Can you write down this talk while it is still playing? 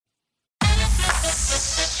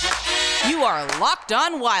are Locked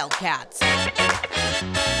On Wildcats,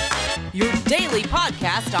 your daily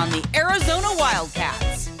podcast on the Arizona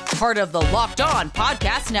Wildcats, part of the Locked On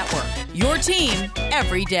Podcast Network, your team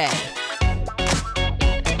every day.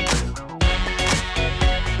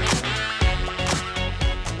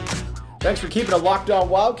 Thanks for keeping it Locked On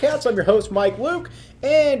Wildcats. I'm your host, Mike Luke.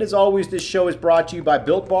 And as always, this show is brought to you by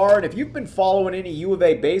Built Bar. And if you've been following any U of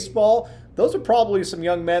A baseball, those are probably some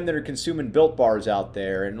young men that are consuming Built Bars out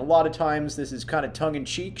there. And a lot of times this is kind of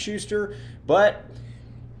tongue-in-cheek, Schuster. But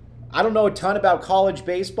I don't know a ton about college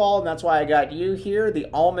baseball, and that's why I got you here, the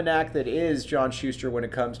almanac that is John Schuster when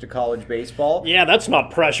it comes to college baseball. Yeah, that's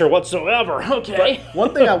not pressure whatsoever. Okay. But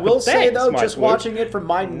one thing I will say, Thanks, though, Mike just Luke. watching it from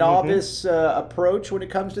my novice approach when it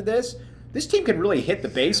comes to this team can really hit the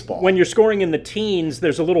baseball. When you're scoring in the teens,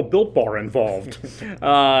 there's a little Built Bar involved.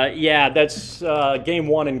 That's Game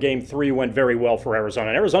 1 and Game 3 went very well for Arizona.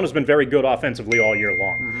 And Arizona's been very good offensively all year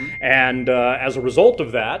long. And as a result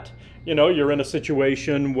of that, you know, you're in a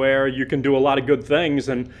situation where you can do a lot of good things.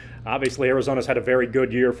 And obviously Arizona's had a very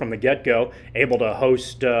good year from the get-go, able to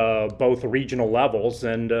host both regional levels.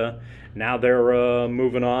 And now they're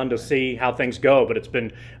moving on to see how things go, but it's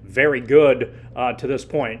been very good to this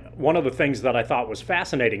point. One of the things that I thought was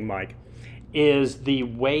fascinating, Mike, is the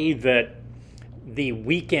way that the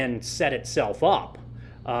weekend set itself up.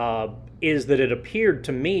 Is that it appeared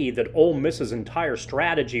to me that Ole Miss's entire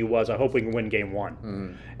strategy was, I hope we can win Game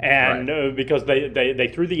 1. And because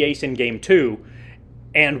they threw the ace in Game 2,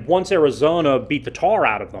 and once Arizona beat the tar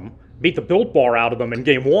out of them, beat the Built Bar out of them in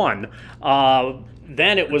Game 1,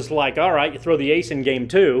 then it was like, all right, you throw the ace in Game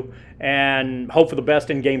 2 and hope for the best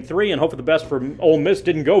in Game 3 and hope for the best for Ole Miss.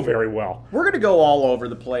 Didn't go very well. We're going to go all over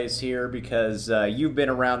the place here because you've been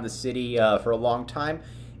around the city for a long time.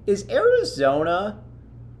 Is Arizona,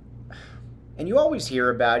 and you always hear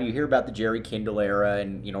about the Jerry Kindle era,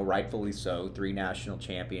 and, you know, rightfully so, 3 national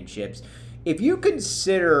championships. If you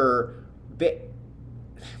consider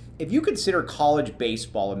college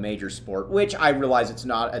baseball a major sport, which I realize it's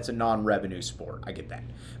not, it's a non-revenue sport, I get that.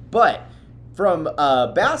 But from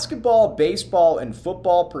a basketball, baseball, and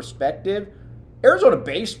football perspective, Arizona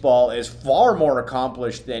baseball is far more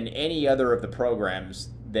accomplished than any other of the programs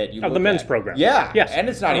that you look The men's at. program. Yeah. Yes. And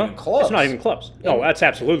it's not even close. It's not even close. No, that's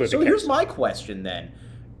absolutely So the case. here's my question then.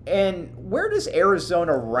 And where does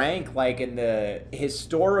Arizona rank, like, in the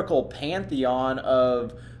historical pantheon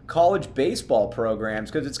of college baseball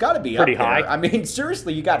programs? Because it's got to be Pretty up there. high. I mean,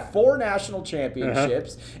 seriously, you got 4 national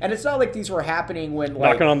championships, and it's not like these were happening when,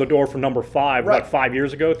 like, knocking on the door for number 5, Right. 5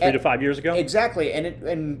 years ago, 3 to 5 years ago? Exactly,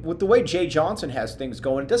 and with the way Jay Johnson has things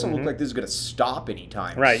going, it doesn't look like this is going to stop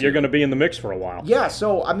anytime Right, soon. you're going to be in the mix for a while. Yeah,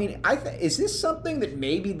 so, I mean, is this something that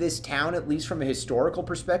maybe this town, at least from a historical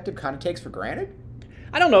perspective, kind of takes for granted?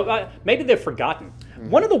 I don't know. Maybe they've forgotten.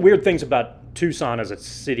 One of the weird things about Tucson as a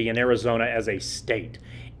city and Arizona as a state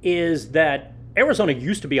is that Arizona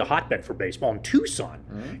used to be a hotbed for baseball, and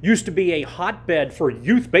Tucson used to be a hotbed for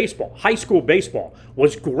youth baseball. High school baseball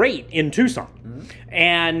was great in Tucson.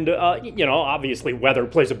 And, you know, obviously weather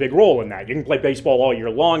plays a big role in that. You can play baseball all year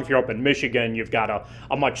long. If you're up in Michigan, you've got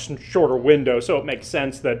a much shorter window, so it makes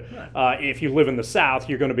sense that if you live in the South,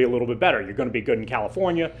 you're going to be a little bit better. You're going to be good in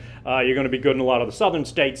California. You're going to be good in a lot of the southern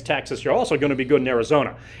states, Texas. You're also going to be good in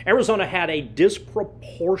Arizona. Arizona had a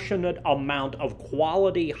disproportionate amount of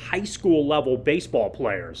quality high school level baseball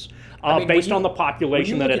players based on the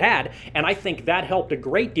population that it had, and I think that helped a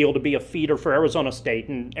great deal to be a feeder for Arizona State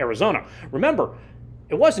and Arizona. Remember,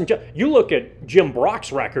 it wasn't just, you look at Jim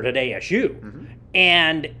Brock's record at ASU,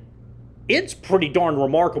 and it's pretty darn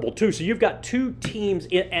remarkable too. So you've got 2 teams,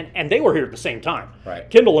 and they were here at the same time. Right.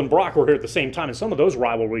 Kindle and Brock were here at the same time, and some of those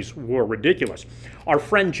rivalries were ridiculous. Our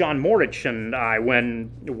friend John Mortich and I,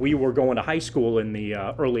 when we were going to high school in the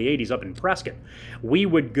early 80s up in Prescott, we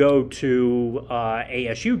would go to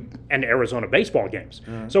ASU and Arizona baseball games.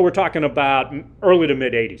 So we're talking about early to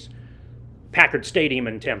mid 80s. Packard Stadium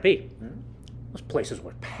in Tempe. Those places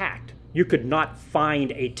were packed. You could not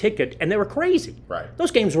find a ticket, and they were crazy. Right.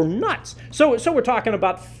 Those games were nuts. So we're talking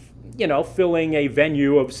about, you know, filling a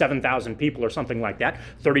venue of 7,000 people or something like that.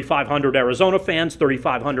 3,500 Arizona fans,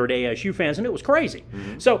 3,500 ASU fans, and it was crazy.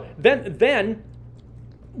 So then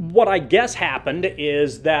what I guess happened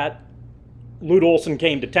is that Lute Olson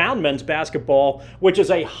came to town, men's basketball, which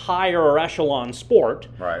is a higher echelon sport,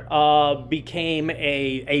 became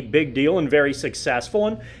a big deal and very successful.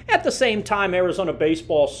 And at the same time, Arizona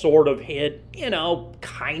baseball sort of hit, you know,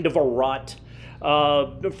 kind of a rut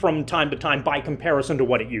from time to time by comparison to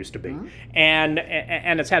what it used to be. And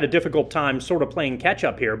it's had a difficult time sort of playing catch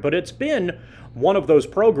up here. But it's been one of those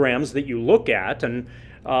programs that you look at and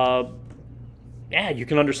yeah, you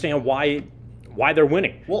can understand why they're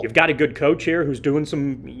winning. Well, you've got a good coach here who's doing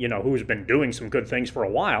who's been doing some good things for a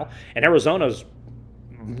while, and Arizona's,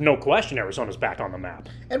 no question, Arizona's back on the map.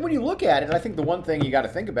 And when you look at it, I think the one thing you got to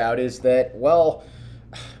think about is that, well,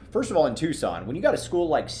 first of all, in Tucson, when you got a school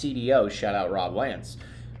like CDO, shout out Rob Lance,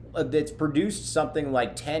 that's produced something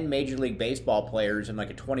like 10 Major League Baseball players in like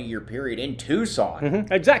a 20-year period in Tucson.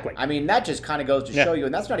 Mm-hmm, exactly. I mean, that just kind of goes to show you,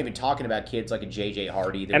 and that's not even talking about kids like a J.J.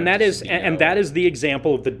 Hardy. And that is the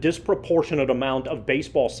example of the disproportionate amount of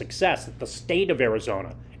baseball success that the state of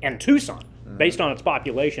Arizona and Tucson, based on its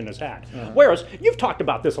population, has had. Whereas, you've talked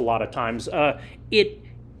about this a lot of times,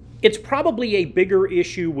 it's probably a bigger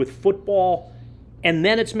issue with football, and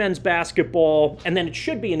then it's men's basketball, and then it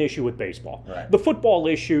should be an issue with baseball. Right. The football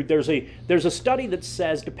issue, there's a study that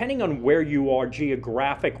says, depending on where you are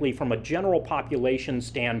geographically from a general population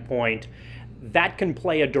standpoint, that can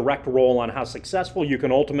play a direct role on how successful you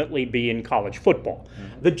can ultimately be in college football.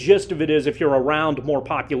 The gist of it is, if you're around more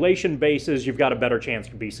population bases, you've got a better chance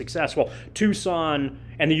to be successful. Tucson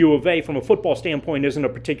and the U of A, from a football standpoint, isn't a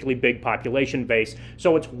particularly big population base,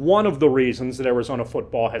 so it's one of the reasons that Arizona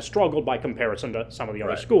football has struggled by comparison to some of the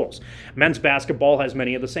other schools. Men's basketball has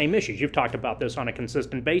many of the same issues. You've talked about this on a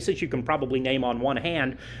consistent basis. You can probably name on one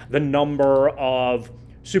hand the number of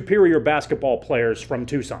superior basketball players from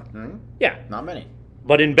Tucson. Yeah. Not many.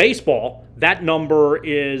 But in baseball, that number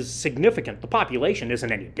is significant. The population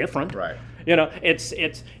isn't any different. Right. It's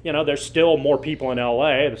there's still more people in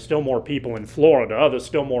LA, there's still more people in Florida, there's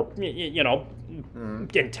still more,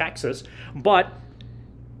 in Texas. But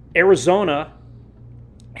Arizona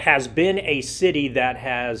has been a city that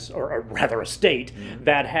has, or rather a state,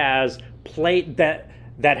 that has played, that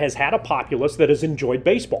has had a populace that has enjoyed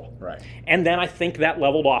baseball. Right. And then I think that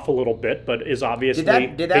leveled off a little bit, but is obviously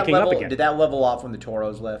picking up again. Did that level off when the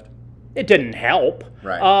Toros left? It didn't help.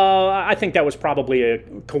 Right. I think that was probably a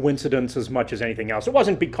coincidence as much as anything else. It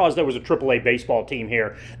wasn't because there was a AAA baseball team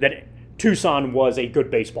here that Tucson was a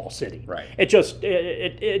good baseball city. Right. It just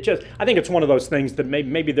I think it's one of those things that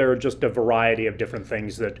maybe there are just a variety of different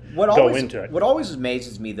things that go into it. What always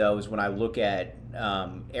amazes me, though, is when I look at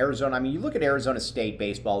Arizona. I mean, you look at Arizona State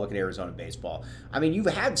baseball, look at Arizona baseball. I mean, you've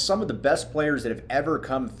had some of the best players that have ever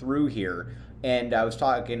come through here. And I was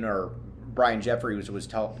talking, or Brian Jeffrey was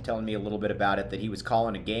telling me a little bit about it, that he was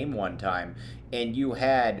calling a game one time, and you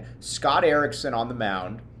had Scott Erickson on the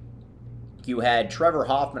mound. You had Trevor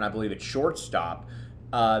Hoffman, I believe, at shortstop.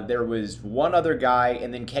 There was one other guy,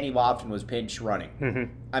 and then Kenny Lofton was pinch running.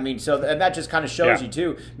 I mean, and that just kind of shows you,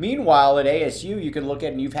 too. Meanwhile, at ASU, you can look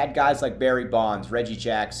at, and you've had guys like Barry Bonds, Reggie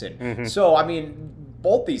Jackson. So, I mean,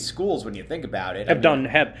 both these schools, when you think about it,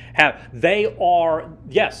 they are,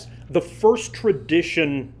 yes, the first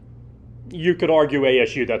tradition. You could argue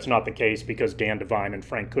ASU, that's not the case because Dan Devine and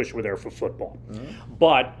Frank Kush were there for football.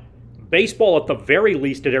 But baseball, at the very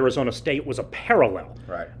least, at Arizona State was a parallel.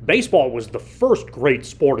 Right. Baseball was the first great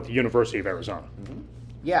sport at the University of Arizona.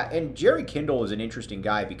 Yeah, and Jerry Kindle is an interesting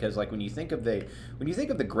guy because, like, when you think of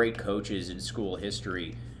the great coaches in school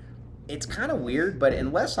history, it's kind of weird. But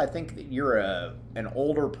unless I think that you're an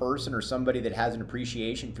older person or somebody that has an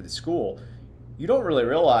appreciation for the school, you don't really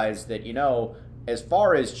realize that, as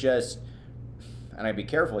far as just, and I'd be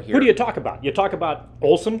careful here. Who do you talk about? You talk about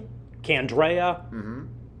Olson, Candrea,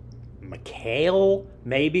 McHale,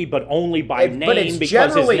 maybe, but only by name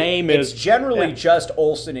because his name is... It's generally just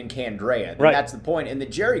Olson and Candrea. Right. That's the point. And the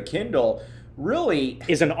Jerry Kindle really...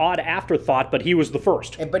 is an odd afterthought, but he was the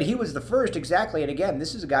first. But he was the first, exactly. And again,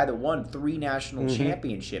 this is a guy that won 3 national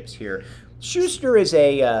championships here. Schuster's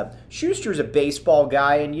a baseball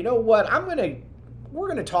guy, and you know what? We're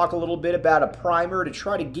going to talk a little bit about a primer to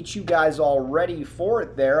try to get you guys all ready for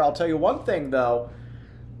it there. I'll tell you one thing, though.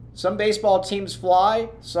 Some baseball teams fly,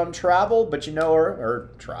 some travel, but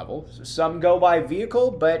or travel. Some go by vehicle,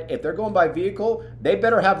 but if they're going by vehicle, they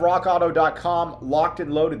better have rockauto.com locked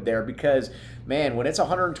and loaded there because, man, when it's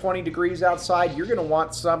 120 degrees outside, you're going to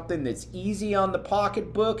want something that's easy on the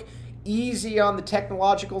pocketbook, easy on the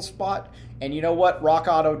technological spot, and you know what?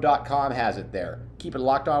 rockauto.com has it there. Keep it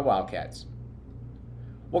locked on Wildcats.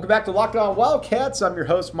 Welcome back to Locked On Wildcats. I'm your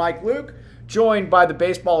host, Mike Luke, joined by the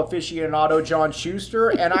baseball aficionado, John Schuster.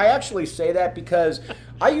 And I actually say that because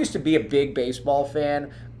I used to be a big baseball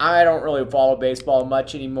fan. I don't really follow baseball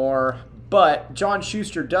much anymore, but John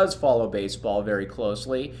Schuster does follow baseball very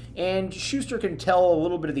closely, and Schuster can tell a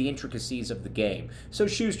little bit of the intricacies of the game. So,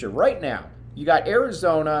 Schuster, right now, you got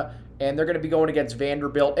Arizona, and they're going to be going against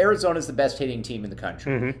Vanderbilt. Arizona's the best hitting team in the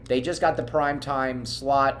country. They just got the primetime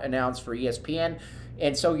slot announced for ESPN.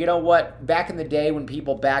 And so, you know what? Back in the day when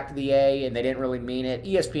people backed the A and they didn't really mean it,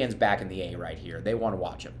 ESPN's backing the A right here. They want to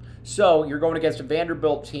watch them. So you're going against a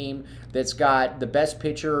Vanderbilt team that's got the best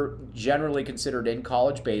pitcher generally considered in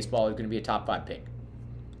college baseball, who's going to be a top 5 pick.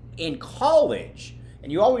 In college,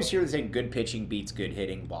 and you always hear the saying, good pitching beats good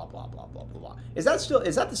hitting, blah, blah, blah, blah, blah, blah. Is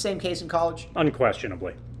that the same case in college?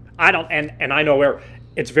 Unquestionably. I don't, and I know where.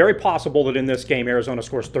 It's very possible that in this game Arizona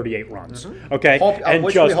scores 38 runs. Okay,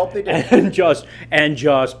 we hope they do. and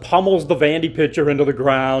just pummels the Vandy pitcher into the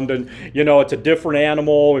ground, and it's a different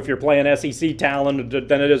animal if you're playing SEC talent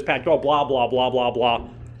than it is Pac-12. Blah blah blah blah blah.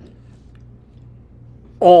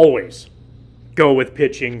 Always go with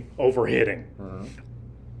pitching over hitting.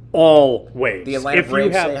 Always. The Atlanta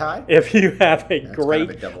Braves say hi? If you have a That's great,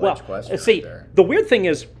 kind of a double-edged question see, right there. The weird thing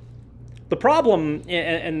is, the problem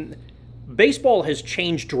and baseball has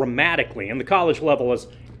changed dramatically, and the college level is.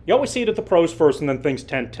 You always see it at the pros first, and then things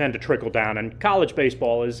tend to trickle down. And college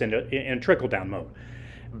baseball is in trickle down mode.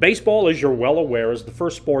 Baseball, as you're well aware, is the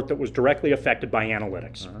first sport that was directly affected by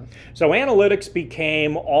analytics. So analytics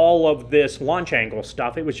became all of this launch angle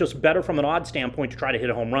stuff. It was just better from an odds standpoint to try to hit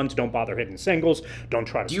home runs. Don't bother hitting singles. Don't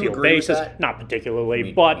try to steal bases. Not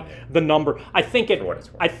particularly, but the number. I think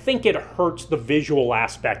it hurts the visual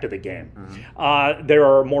aspect of the game. There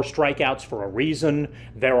are more strikeouts for a reason.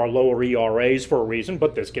 There are lower ERAs for a reason.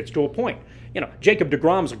 But this gets to a point. Jacob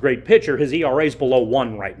deGrom's a great pitcher. His ERA is below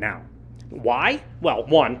 1 right now. Why? Well,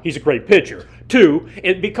 1, he's a great pitcher.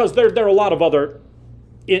 2, because there are a lot of other,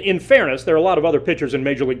 in fairness, there are a lot of other pitchers in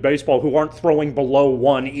Major League Baseball who aren't throwing below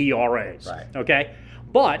 1 ERAs. Right. Okay?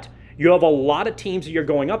 But you have a lot of teams that you're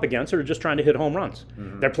going up against that are just trying to hit home runs.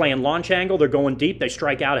 They're playing launch angle, they're going deep, they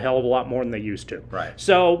strike out a hell of a lot more than they used to. Right.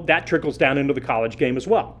 So that trickles down into the college game as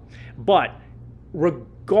well. But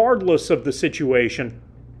regardless of the situation,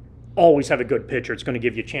 always have a good pitcher. It's going to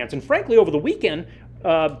give you a chance. And frankly, over the weekend,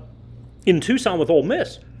 in Tucson with Ole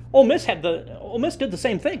Miss did the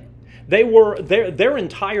same thing. They were their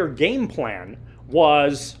entire game plan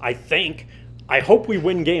was, I hope we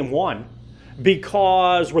win game 1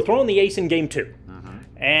 because we're throwing the ace in game 2.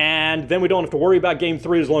 And then we don't have to worry about game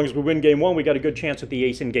 3 as long as we win game 1. We got a good chance at the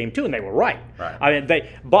ace in game 2, and they were right.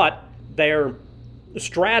 But their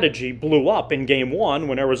strategy blew up in game 1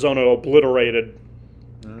 when Arizona obliterated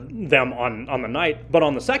them on the night. But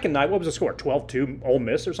on the second night, what was the score? 12-2 Ole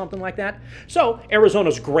Miss or something like that? So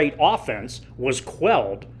Arizona's great offense was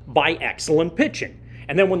quelled by excellent pitching.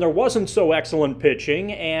 And then when there wasn't so excellent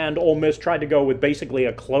pitching and Ole Miss tried to go with basically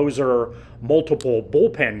a closer, multiple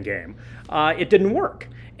bullpen game, it didn't work.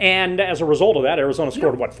 And as a result of that, Arizona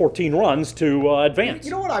scored, 14 runs to advance.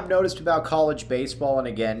 You know what I've noticed about college baseball, and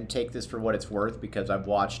again, take this for what it's worth, because I've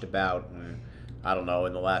watched about, I don't know,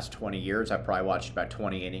 in the last 20 years, I've probably watched about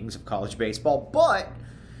 20 innings of college baseball, but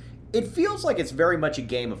it feels like it's very much a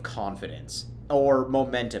game of confidence or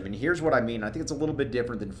momentum. And here's what I mean. I think it's a little bit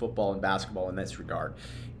different than football and basketball in this regard,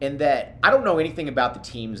 in that I don't know anything about the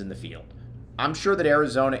teams in the field. I'm sure that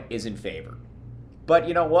Arizona is in favor. But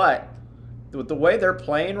you know what? With the way they're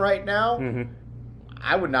playing right now,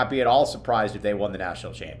 I would not be at all surprised if they won the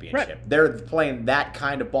national championship. Right. They're playing that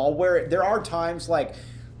kind of ball where there are times like,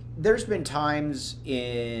 there's been times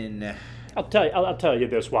in... I'll tell you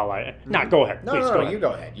this while I... No, go ahead. No, please, no, go no, ahead. you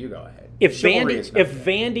go ahead. You go ahead. If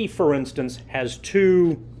Vandy, for instance, has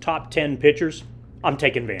 2 top 10 pitchers, I'm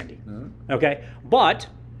taking Vandy. Okay? But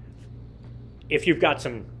if you've got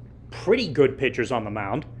some pretty good pitchers on the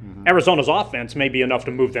mound, Arizona's offense may be enough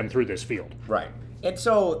to move them through this field. Right. And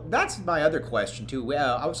so that's my other question too.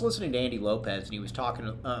 I was listening to Andy Lopez, and he was talking.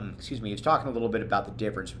 He was talking a little bit about the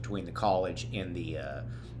difference between the college and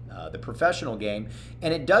the professional game,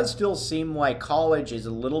 and it does still seem like college is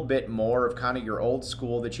a little bit more of kind of your old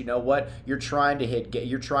school. That you're trying to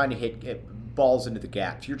hit balls into the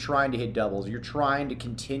gaps. You're trying to hit doubles. You're trying to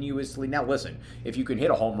continuously. Now, listen, if you can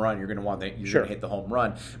hit a home run, you're going to want that. You're going to hit the home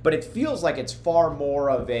run. But it feels like it's far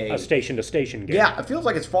more of a station-to-station game. Yeah, it feels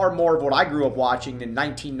like it's far more of what I grew up watching in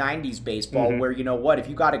 1990s baseball, where if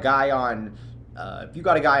you got a guy on. If you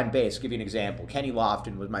got a guy on base, I'll give you an example. Kenny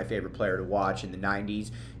Lofton was my favorite player to watch in the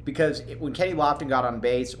 90s because when Kenny Lofton got on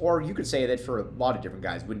base, or you could say that for a lot of different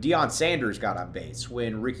guys, when Deion Sanders got on base,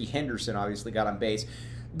 when Ricky Henderson obviously got on base,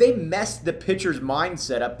 they messed the pitcher's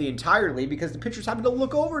mindset up entirely because the pitcher's having to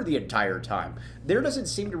look over the entire time. There doesn't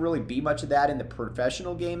seem to really be much of that in the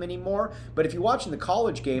professional game anymore, but if you watch in the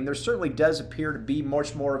college game, there certainly does appear to be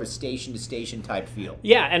much more of a station-to-station type feel.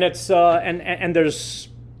 Yeah, and it's and there's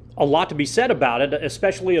a lot to be said about it,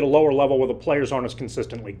 especially at a lower level where the players aren't as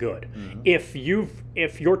consistently good. If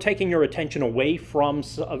you're taking your attention away from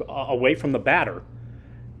the batter,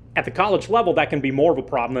 At the college level, that can be more of a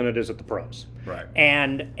problem than it is at the pros. Right.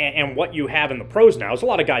 And what you have in the pros now is a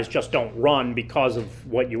lot of guys just don't run because of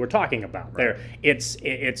what you were talking about. Right. It's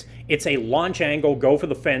a launch angle, go for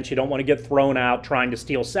the fence. You don't want to get thrown out trying to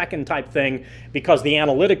steal second type thing, because the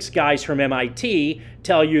analytics guys from MIT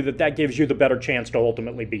tell you that gives you the better chance to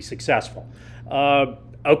ultimately be successful.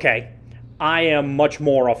 Okay, I am much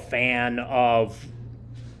more a fan of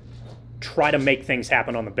try to make things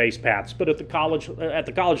happen on the base paths, but at the college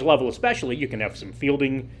level especially, you can have some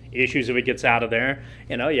fielding issues if it gets out of there.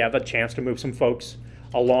 You have a chance to move some folks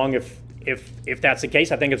along if that's the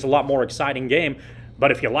case. I think it's a lot more exciting game.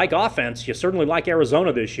 But if you like offense, you certainly like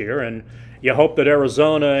Arizona this year, and you hope that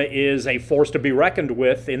Arizona is a force to be reckoned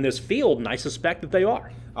with in this field, and I suspect that they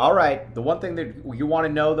are. All right. The one thing that you want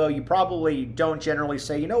to know, though, you probably don't generally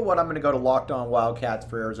say, you know what, I'm going to go to Locked On Wildcats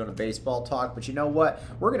for Arizona baseball talk. But you know what?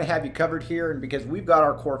 We're going to have you covered here, and because we've got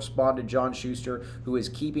our correspondent, John Schuster, who is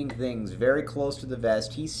keeping things very close to the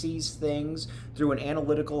vest. He sees things through an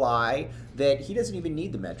analytical eye that he doesn't even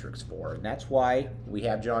need the metrics for. And that's why we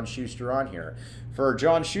have John Schuster on here. For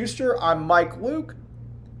John Schuster, I'm Mike Luke.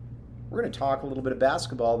 We're going to talk a little bit of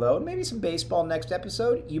basketball, though, and maybe some baseball next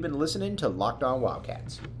episode. You've been listening to Locked On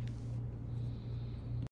Wildcats.